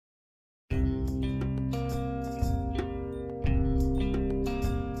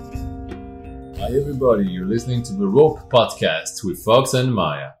Hi everybody, you're listening to the Rope Podcast with Fox and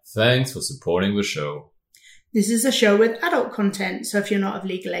Maya. Thanks for supporting the show. This is a show with adult content, so if you're not of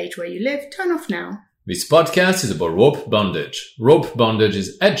legal age where you live, turn off now. This podcast is about rope bondage. Rope bondage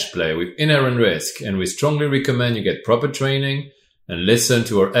is edge play with inherent risk, and we strongly recommend you get proper training and listen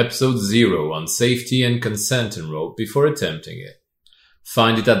to our episode 0 on safety and consent in rope before attempting it.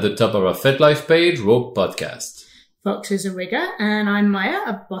 Find it at the top of our FetLife page, Rope Podcast. Fox is a rigger, and I'm Maya,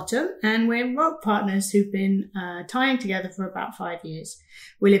 a bottom, and we're rope partners who've been tying together for about 5 years.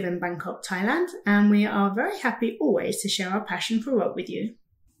 We live in Bangkok, Thailand, and we are very happy always to share our passion for rope with you.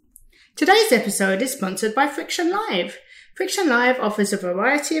 Today's episode is sponsored by Friction Live. Friction Live offers a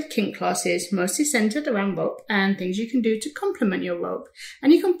variety of kink classes, mostly centered around rope and things you can do to complement your rope,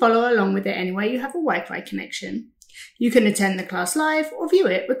 and you can follow along with it anywhere you have a Wi-Fi connection. You can attend the class live or view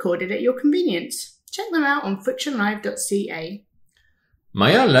it recorded at your convenience. Check them out on frictionlive.ca.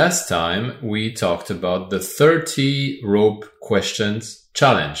 Maya, last time we talked about the 30 rope questions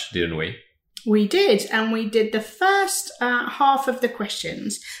challenge, didn't we? We did, and we did the first half of the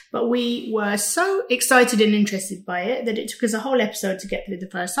questions, but we were so excited and interested by it that it took us a whole episode to get through the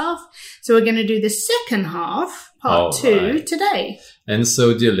first half. So we're going to do the second half, part 2, today. And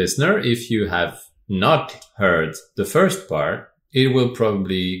so, dear listener, if you have not heard the first part, it will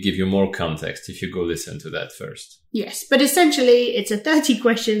probably give you more context if you go listen to that first. Yes, but essentially it's a 30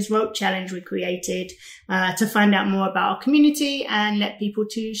 questions rope challenge we created to find out more about our community and let people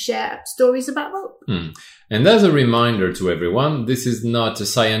to share stories about rope. And as a reminder to everyone, this is not a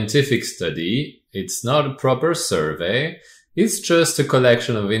scientific study. It's not a proper survey. It's just a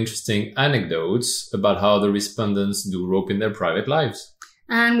collection of interesting anecdotes about how the respondents do rope in their private lives.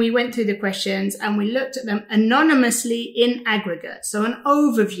 And we went through the questions and we looked at them anonymously in aggregate. So an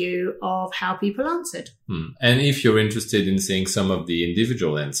overview of how people answered. And if you're interested in seeing some of the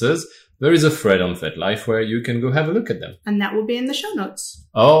individual answers, there is a thread on FetLife where you can go have a look at them. And that will be in the show notes.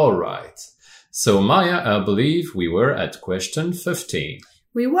 All right. So Maya, I believe we were at question 15.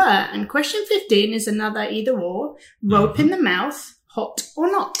 We were. And question 15 is another either or. Rope in the mouth, hot or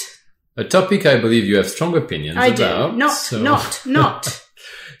not? A topic I believe you have strong opinions about. Not.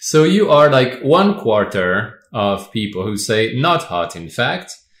 So you are like 1/4 of people who say not hot, in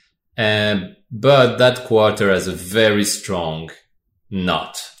fact, but that quarter has a very strong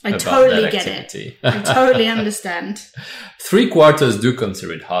not. I totally get it. I totally understand. 3/4 do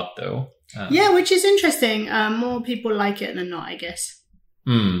consider it hot, though. Yeah, which is interesting. More people like it than not, I guess.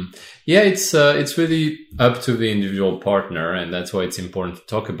 Yeah, it's really up to the individual partner, and that's why it's important to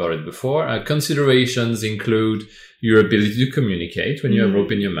talk about it before. Considerations include your ability to communicate when you have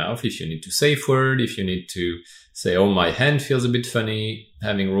rope in your mouth. If you need to safe word, if you need to say, "Oh, my hand feels a bit funny,"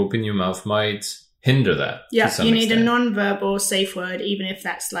 having rope in your mouth might hinder that. Yeah, you need a non-verbal safe word, even if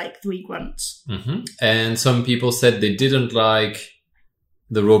that's like 3 grunts. And some people said they didn't like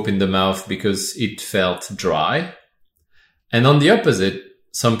the rope in the mouth because it felt dry. And on the opposite,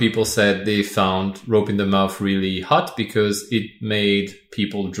 some people said they found rope in the mouth really hot because it made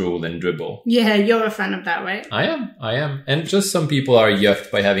people drool and dribble. Yeah, you're a fan of that, right? I am. And just some people are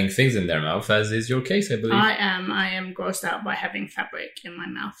yucked by having things in their mouth, as is your case, I believe. I am grossed out by having fabric in my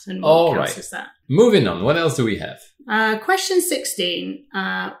mouth. And all what right. counts as that? Moving on. What else do we have? Question 16.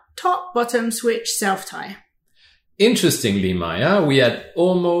 Top, bottom, switch, self-tie. Interestingly, Maya, we had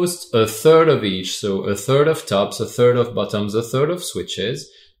almost a third of each. So a third of tops, a third of bottoms, a third of switches.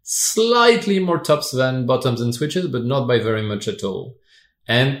 Slightly more tops than bottoms and switches, but not by very much at all.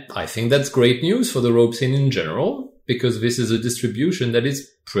 And I think that's great news for the rope scene in general, because this is a distribution that is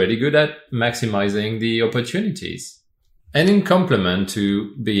pretty good at maximizing the opportunities. And in complement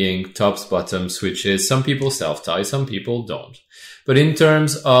to being tops, bottoms, switches, some people self-tie, some people don't. But in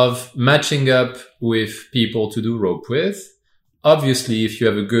terms of matching up with people to do rope with, obviously, if you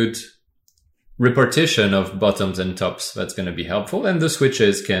have a good repartition of bottoms and tops, that's going to be helpful. And the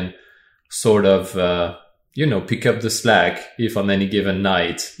switches can sort of, pick up the slack if on any given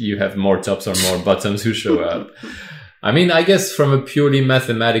night you have more tops or more bottoms who show up. I mean, I guess from a purely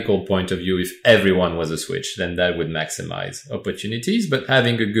mathematical point of view, if everyone was a switch, then that would maximize opportunities. But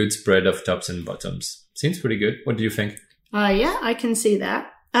having a good spread of tops and bottoms seems pretty good. What do you think? Yeah, I can see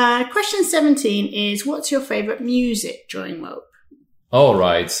that. Question 17 is, what's your favorite music during rope? All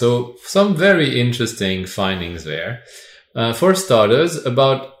right. So some very interesting findings there. For starters,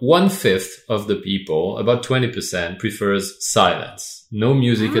 about 1/5 of the people, about 20%, prefers silence. No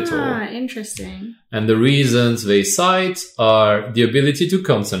music at all. Interesting. And the reasons they cite are the ability to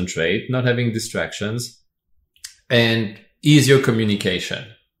concentrate, not having distractions, and easier communication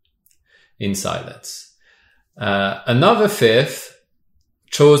in silence. Another 1/5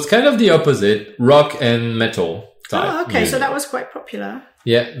 chose kind of the opposite, rock and metal type. Oh, okay. music. So that was quite popular.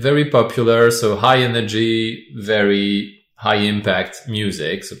 Yeah, very popular. So high energy, very high impact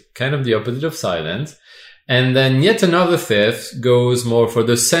music. So kind of the opposite of silent. And then yet another fifth goes more for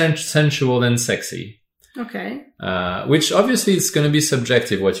the sensual and sexy. Okay. Which obviously is going to be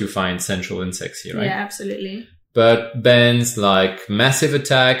subjective what you find sensual and sexy, right? Yeah, absolutely. But bands like Massive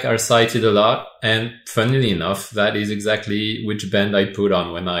Attack are cited a lot. And funnily enough, that is exactly which band I put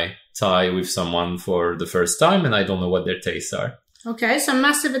on when I tie with someone for the first time and I don't know what their tastes are. Okay, so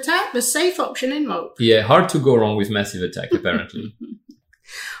Massive Attack, the safe option in Rope. Yeah, hard to go wrong with Massive Attack, apparently.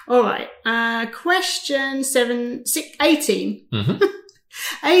 All right. Question 18. Mm-hmm.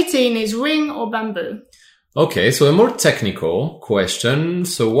 18 is ring or bamboo? Okay, so a more technical question.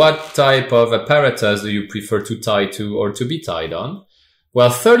 So what type of apparatus do you prefer to tie to or to be tied on?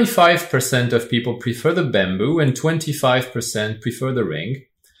 Well, 35% of people prefer the bamboo and 25% prefer the ring,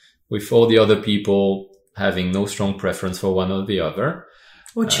 with all the other people having no strong preference for one or the other.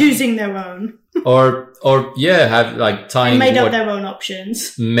 Or choosing their own. or have like tying... Made up their own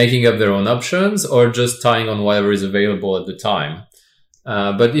options. Making up their own options or just tying on whatever is available at the time.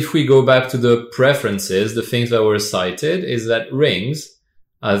 But if we go back to the preferences, the things that were cited is that rings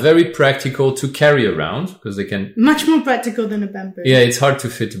are very practical to carry around because they can... Much more practical than a bamboo. Yeah, it's hard to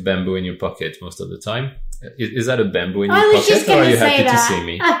fit a bamboo in your pocket most of the time. Is that a bamboo in your I was just pocket or are you gonna say happy that. to see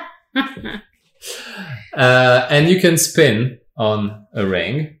me? And you can spin on a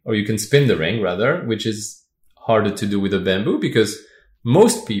ring, or you can spin the ring rather, which is harder to do with a bamboo because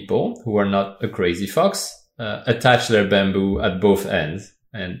most people who are not a crazy fox attach their bamboo at both ends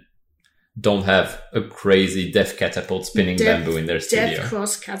and don't have a crazy death catapult spinning bamboo in their studio. Death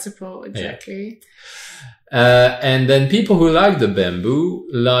cross catapult, exactly. Yeah. And then people who like the bamboo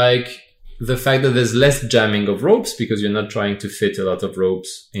like the fact that there's less jamming of ropes because you're not trying to fit a lot of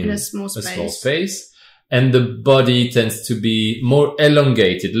ropes in a small space. And the body tends to be more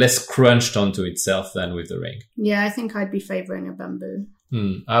elongated, less crunched onto itself than with the ring. Yeah, I think I'd be favoring a bamboo.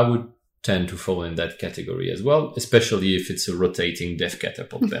 I would tend to fall in that category as well, especially if it's a rotating death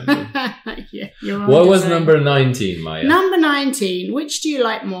catapult bamboo. Yeah, you're what was number 19, Maya? Number 19. Which do you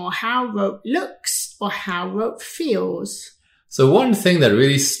like more, how rope looks or how rope feels? So one thing that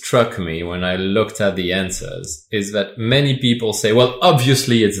really struck me when I looked at the answers is that many people say, well,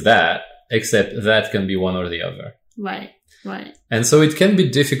 obviously it's that, except that can be one or the other. Right. And so it can be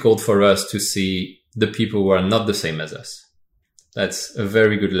difficult for us to see the people who are not the same as us. That's a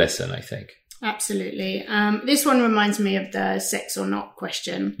very good lesson, I think. Absolutely. This one reminds me of the sex or not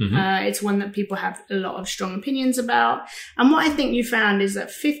question. Mm-hmm. It's one that people have a lot of strong opinions about. And what I think you found is that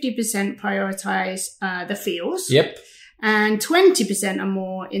 50% prioritize the feels. Yep. And 20% are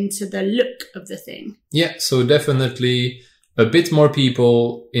more into the look of the thing. Yeah, so definitely a bit more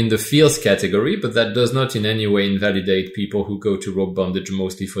people in the feels category, but that does not in any way invalidate people who go to rope bondage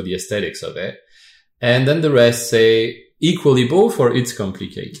mostly for the aesthetics of it. And then the rest say equally both or it's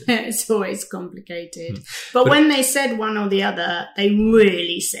complicated. It's always complicated. But when they said one or the other, they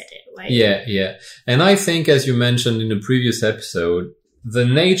really said it, right? Yeah. And I think, as you mentioned in the previous episode, the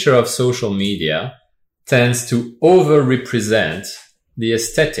nature of social media tends to over-represent the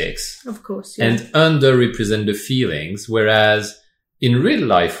aesthetics. Of course, yeah. And under-represent the feelings, whereas in real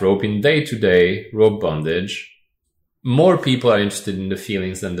life rope, in day-to-day rope bondage, more people are interested in the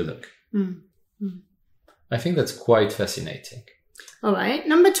feelings than the look. I think that's quite fascinating. All right.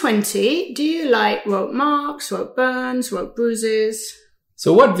 Number 20. Do you like rope marks, rope burns, rope bruises?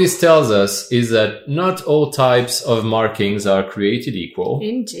 So what this tells us is that not all types of markings are created equal.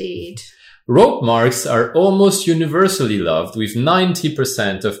 Indeed. Rope marks are almost universally loved, with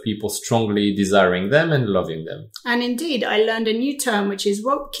 90% of people strongly desiring them and loving them. And indeed, I learned a new term, which is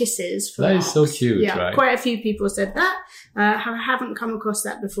rope kisses. That is so cute, yeah, right? Quite a few people said that. I haven't come across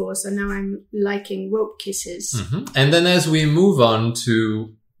that before, so now I'm liking rope kisses. Mm-hmm. And then as we move on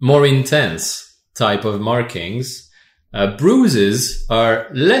to more intense type of markings, bruises are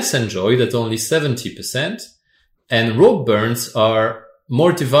less enjoyed at only 70%, and rope burns are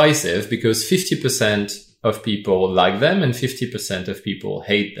more divisive because 50% of people like them and 50% of people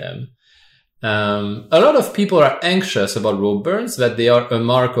hate them. A lot of people are anxious about rope burns, that they are a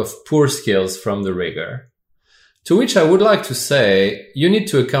mark of poor skills from the rigger. To which I would like to say, you need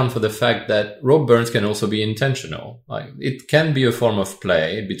to account for the fact that rope burns can also be intentional. Like, it can be a form of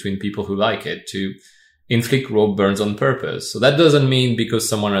play between people who like it to inflict rope burns on purpose. So that doesn't mean because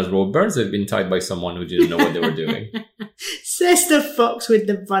someone has rope burns, they've been tied by someone who didn't know what they were doing. There's the fox with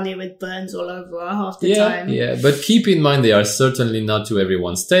the bunny with burns all over her half the time. Yeah, but keep in mind they are certainly not to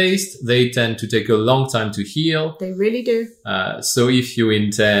everyone's taste. They tend to take a long time to heal. They really do. So if you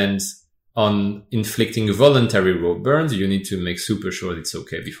intend on inflicting voluntary rope burns, you need to make super sure it's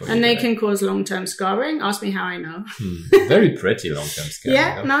okay before you And do they it. can cause long-term scarring. Ask me how I know. Very pretty long-term scarring.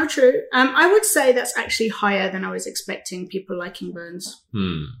 Yeah, no, true. I would say that's actually higher than I was expecting, people liking burns.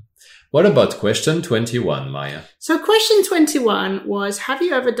 What about question 21, Maya? So question 21 was, have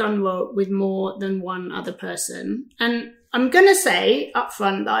you ever done rope with more than one other person? And I'm going to say up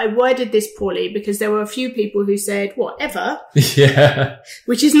front that I worded this poorly because there were a few people who said, whatever, Yeah.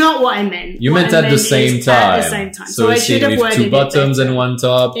 which is not what I meant. You What meant I at the same is time. At the same time. So I it's should have with worded two it bottoms better. and one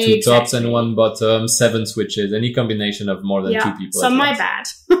top, two tops and Exactly. one bottom, 7 switches, any combination of more than 2 people. So at my once. bad.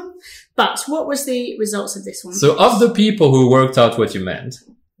 But what was the results of this one? So of the people who worked out what you meant,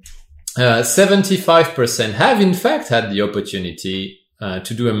 75% have in fact had the opportunity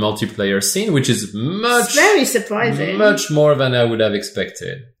to do a multiplayer scene, which is It's very surprising. much more than I would have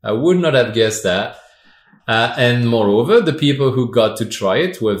expected. I would not have guessed that. And moreover, the people who got to try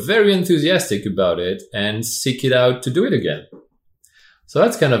it were very enthusiastic about it and seek it out to do it again. So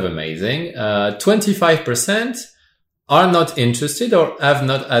that's kind of amazing. 25% are not interested or have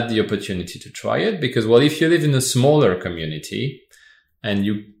not had the opportunity to try it because, well, if you live in a smaller community and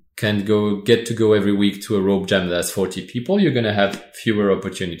you can get to go every week to a rope jam that has 40 people, you're going to have fewer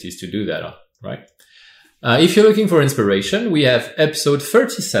opportunities to do that, right? If you're looking for inspiration, we have episode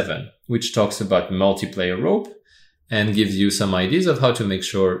 37, which talks about multiplayer rope and gives you some ideas of how to make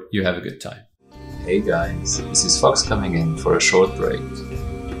sure you have a good time. Hey guys, this is Fox coming in for a short break.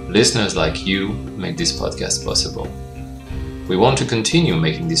 Listeners like you make this podcast possible. We want to continue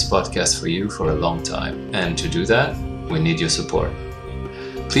making this podcast for you for a long time, and to do that, we need your support.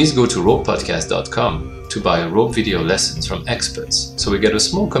 Please go to ropepodcast.com to buy rope video lessons from experts, so we get a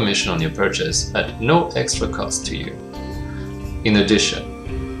small commission on your purchase at no extra cost to you. In addition,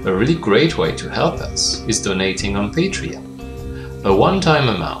 a really great way to help us is donating on Patreon. A one-time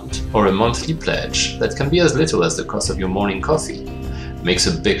amount or a monthly pledge that can be as little as the cost of your morning coffee makes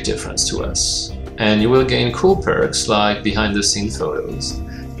a big difference to us, and you will gain cool perks like behind-the-scenes photos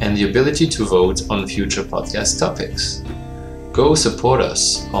and the ability to vote on future podcast topics. Go support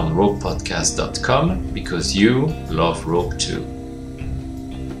us on ropepodcast.com because you love rope too.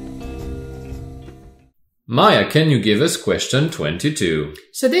 Maya, can you give us question 22?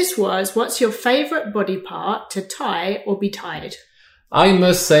 So this was, what's your favorite body part to tie or be tied? I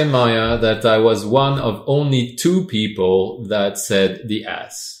must say, Maya, that I was one of only 2 people that said the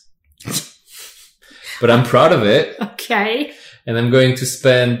ass. But I'm proud of it. Okay. And I'm going to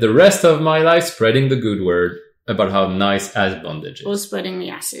spend the rest of my life spreading the good word about how nice ass bondage Or is. spreading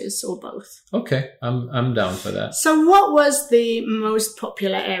the asses, or both. Okay, I'm down for that. So what was the most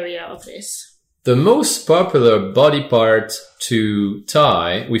popular area of this? The most popular body part to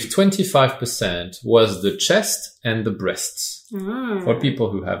tie, with 25%, was the chest and the breasts. For people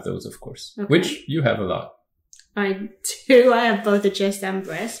who have those, of course. Okay. Which you have a lot. I do. I have both a chest and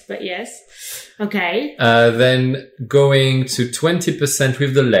breast, but yes. Okay. Then going to 20%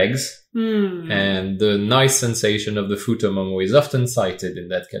 with the legs. And the nice sensation of the futomongo is often cited in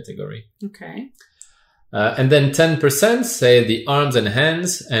that category. Okay. And then 10% say the arms and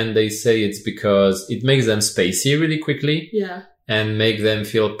hands, and they say it's because it makes them spacey really quickly. Yeah. And make them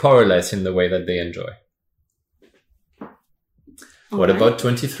feel powerless in the way that they enjoy. What about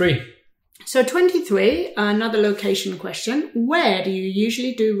 23? So 23, another location question. Where do you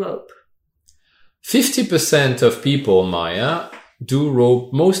usually do rope? 50% of people, Maya, do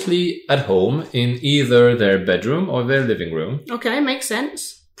rope mostly at home in either their bedroom or their living room. Okay, makes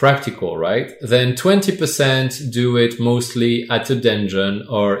sense. Practical, right? Then 20% do it mostly at a dungeon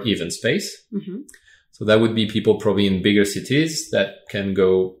or even space. So that would be people probably in bigger cities that can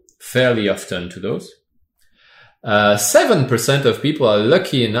go fairly often to those. 7% of people are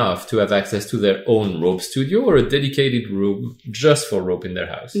lucky enough to have access to their own rope studio or a dedicated room just for rope in their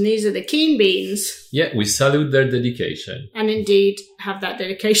house. And these are the keen beans. Yeah, we salute their dedication. And indeed have that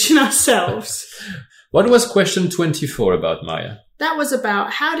dedication ourselves. What was question 24 about, Maya? That was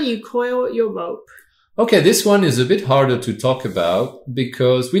about how do you coil your rope? Okay, this one is a bit harder to talk about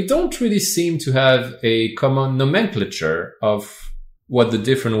because we don't really seem to have a common nomenclature of what the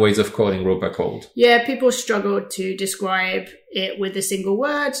different ways of coiling rope are called. Yeah, people struggled to describe it with a single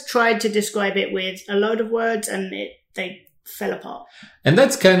word, tried to describe it with a load of words, and they fell apart. And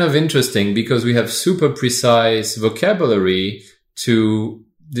that's kind of interesting because we have super precise vocabulary to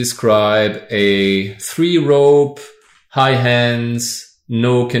describe a 3-rope, high hands,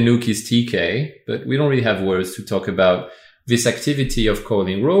 no Kanukis TK, but we don't really have words to talk about this activity of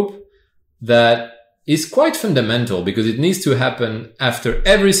coiling rope that is quite fundamental because it needs to happen after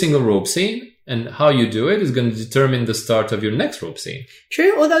every single rope scene. And how you do it is going to determine the start of your next rope scene.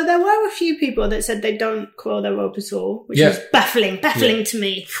 True, although there were a few people that said they don't coil their rope at all, which is baffling to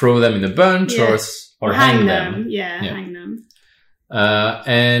me. Throw them in a bunch or hang them. Hang them.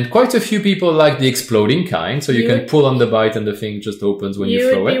 And quite a few people like the exploding kind, so you can pull on the bight and the thing just opens when you throw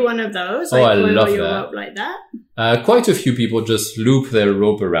it. You would be one of those. I love your that. Rope like that. Quite a few people just loop their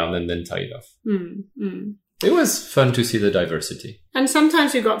rope around and then tie it off. It was fun to see the diversity. And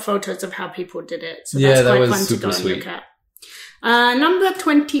sometimes we got photos of how people did it. So that quite was fun super to go sweet. And look at. Number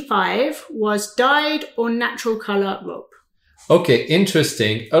 25 was dyed or natural color rope. Okay,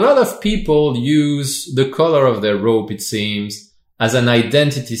 interesting. A lot of people use the color of their rope, it seems, as an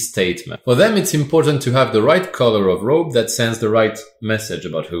identity statement. For them, it's important to have the right color of rope that sends the right message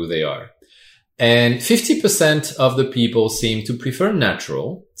about who they are. And 50% of the people seem to prefer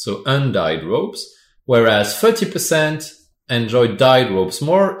natural, so undyed ropes, whereas 30% enjoy dyed ropes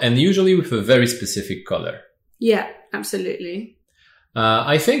more, and usually with a very specific color. Yeah, absolutely.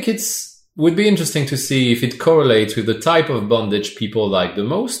 I think would be interesting to see if it correlates with the type of bondage people like the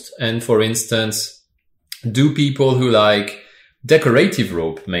most. And for instance, do people who like decorative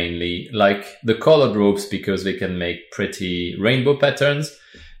rope mainly like the colored ropes because they can make pretty rainbow patterns?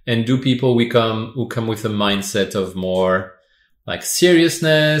 And do people who come with a mindset of more like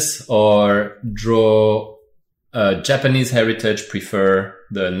seriousness or draw Japanese heritage prefer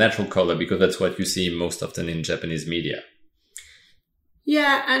the natural color because that's what you see most often in Japanese media?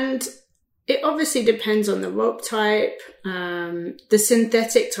 Yeah, and it obviously depends on the rope type. The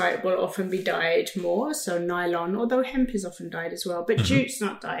synthetic type will often be dyed more, so nylon, although hemp is often dyed as well. But jute's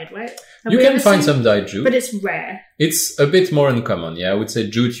not dyed, right? You can find some dyed jute. But it's rare. It's a bit more uncommon, yeah. I would say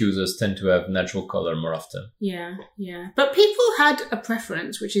jute users tend to have natural color more often. Yeah. But people had a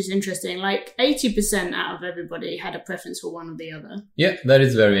preference, which is interesting. Like 80% out of everybody had a preference for one or the other. Yeah, that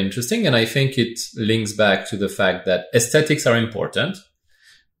is very interesting. And I think it links back to the fact that aesthetics are important.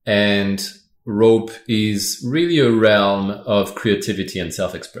 And rope is really a realm of creativity and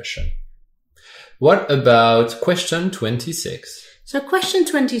self-expression. What about question 26? So question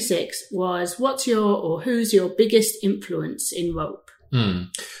 26 was, who's your biggest influence in rope?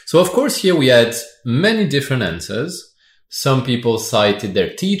 So of course here we had many different answers. Some people cited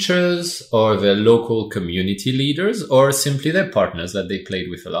their teachers or their local community leaders or simply their partners that they played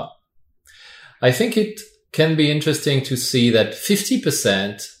with a lot. I think it can be interesting to see that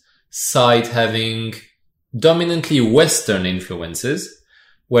 50% cite having dominantly Western influences,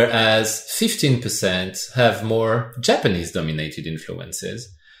 whereas 15% have more Japanese-dominated influences.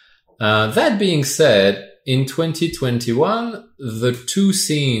 That being said, in 2021, the two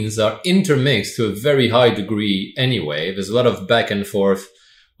scenes are intermixed to a very high degree anyway. There's a lot of back and forth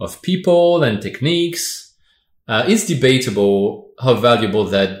of people and techniques. It's debatable how valuable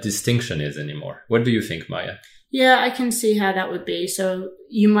that distinction is anymore. What do you think, Maya? Yeah, I can see how that would be. So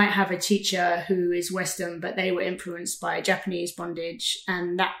you might have a teacher who is Western, but they were influenced by Japanese bondage,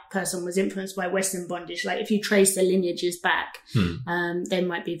 and that person was influenced by Western bondage. Like if you trace the lineages back, they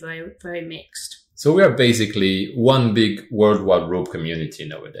might be very, very mixed. So we are basically one big worldwide rope community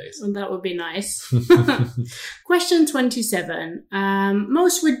nowadays. And that would be nice. Question 27.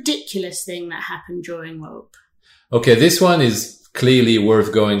 Most ridiculous thing that happened during rope. Okay, this one is clearly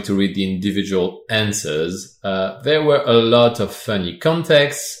worth going to read the individual answers. There were a lot of funny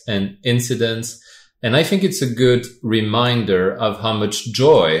contexts and incidents, and I think it's a good reminder of how much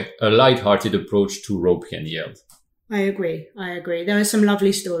joy a light-hearted approach to rope can yield. I agree. There are some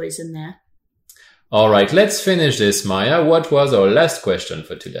lovely stories in there. All right, let's finish this, Maya. What was our last question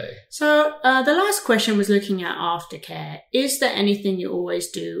for today? So the last question was looking at aftercare. Is there anything you always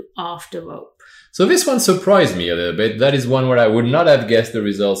do after rope? So this one surprised me a little bit. That is one where I would not have guessed the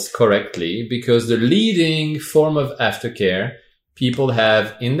results correctly because the leading form of aftercare people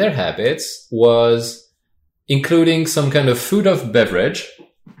have in their habits was including some kind of food or beverage,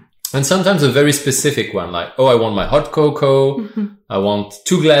 and sometimes a very specific one, like, I want my hot cocoa, I want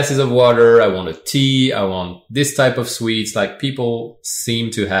 2 glasses of water, I want a tea, I want this type of sweets. Like people seem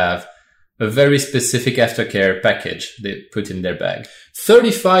to have a very specific aftercare package they put in their bag.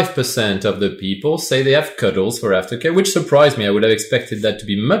 35% of the people say they have cuddles for aftercare, which surprised me. I would have expected that to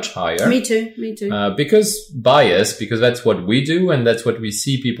be much higher. Me too. Because that's what we do and that's what we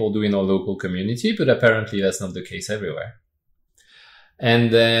see people do in our local community, but apparently that's not the case everywhere. And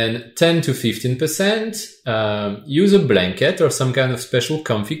then 10 to 15% use a blanket or some kind of special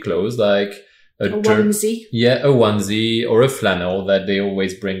comfy clothes like a onesie. Yeah, a onesie or a flannel that they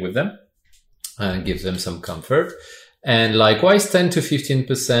always bring with them. Gives them some comfort. And likewise, 10 to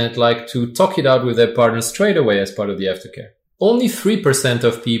 15% like to talk it out with their partner straight away as part of the aftercare. Only 3%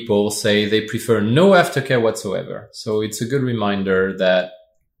 of people say they prefer no aftercare whatsoever. So it's a good reminder that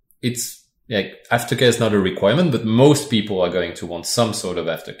it's like aftercare is not a requirement, but most people are going to want some sort of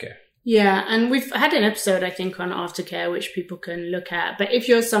aftercare. Yeah, and we've had an episode, I think, on aftercare, which people can look at. But if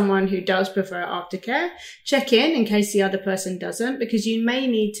you're someone who does prefer aftercare, check in case the other person doesn't, because you may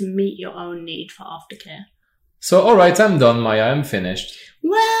need to meet your own need for aftercare. So, all right, I'm done, Maya. I'm finished.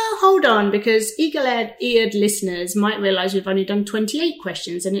 Well, hold on, because eagle-eared listeners might realize we've only done 28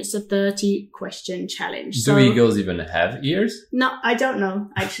 questions and it's a 30-question challenge. Do eagles even have ears? No, I don't know,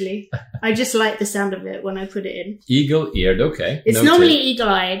 actually. I just like the sound of it when I put it in. Eagle-eared, okay. It's normally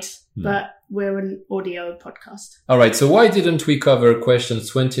eagle-eyed, but we're an audio podcast. All right, so why didn't we cover questions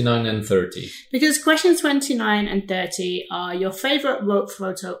 29 and 30? Because questions 29 and 30 are your favorite rope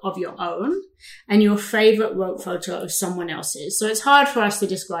photo of your own and your favorite rope photo of someone else's. So it's hard for us to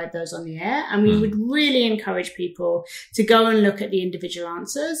describe those on the air, and we would really encourage people to go and look at the individual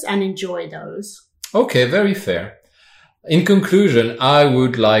answers and enjoy those. Okay, very fair. In conclusion, I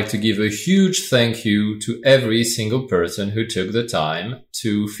would like to give a huge thank you to every single person who took the time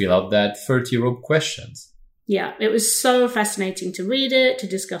to fill out that 30 rope questions. Yeah, it was so fascinating to read it, to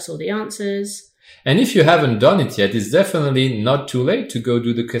discuss all the answers. And if you haven't done it yet, it's definitely not too late to go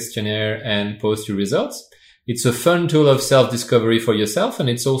do the questionnaire and post your results. It's a fun tool of self-discovery for yourself, and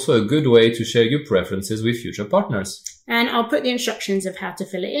it's also a good way to share your preferences with future partners. And I'll put the instructions of how to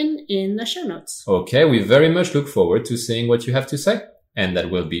fill it in the show notes. Okay, we very much look forward to seeing what you have to say. And that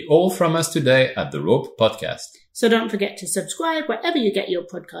will be all from us today at the Rope Podcast. So don't forget to subscribe wherever you get your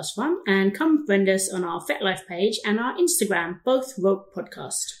podcast from, and come friend us on our FetLife page and our Instagram, both Rope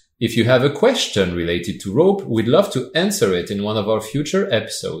Podcast. If you have a question related to rope, we'd love to answer it in one of our future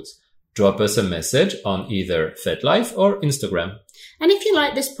episodes. Drop us a message on either FetLife or Instagram. And if you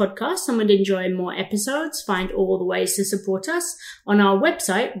like this podcast and would enjoy more episodes, find all the ways to support us on our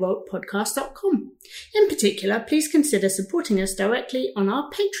website, ropepodcast.com. In particular, please consider supporting us directly on our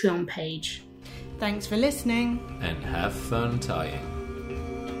Patreon page. Thanks for listening. And have fun tying.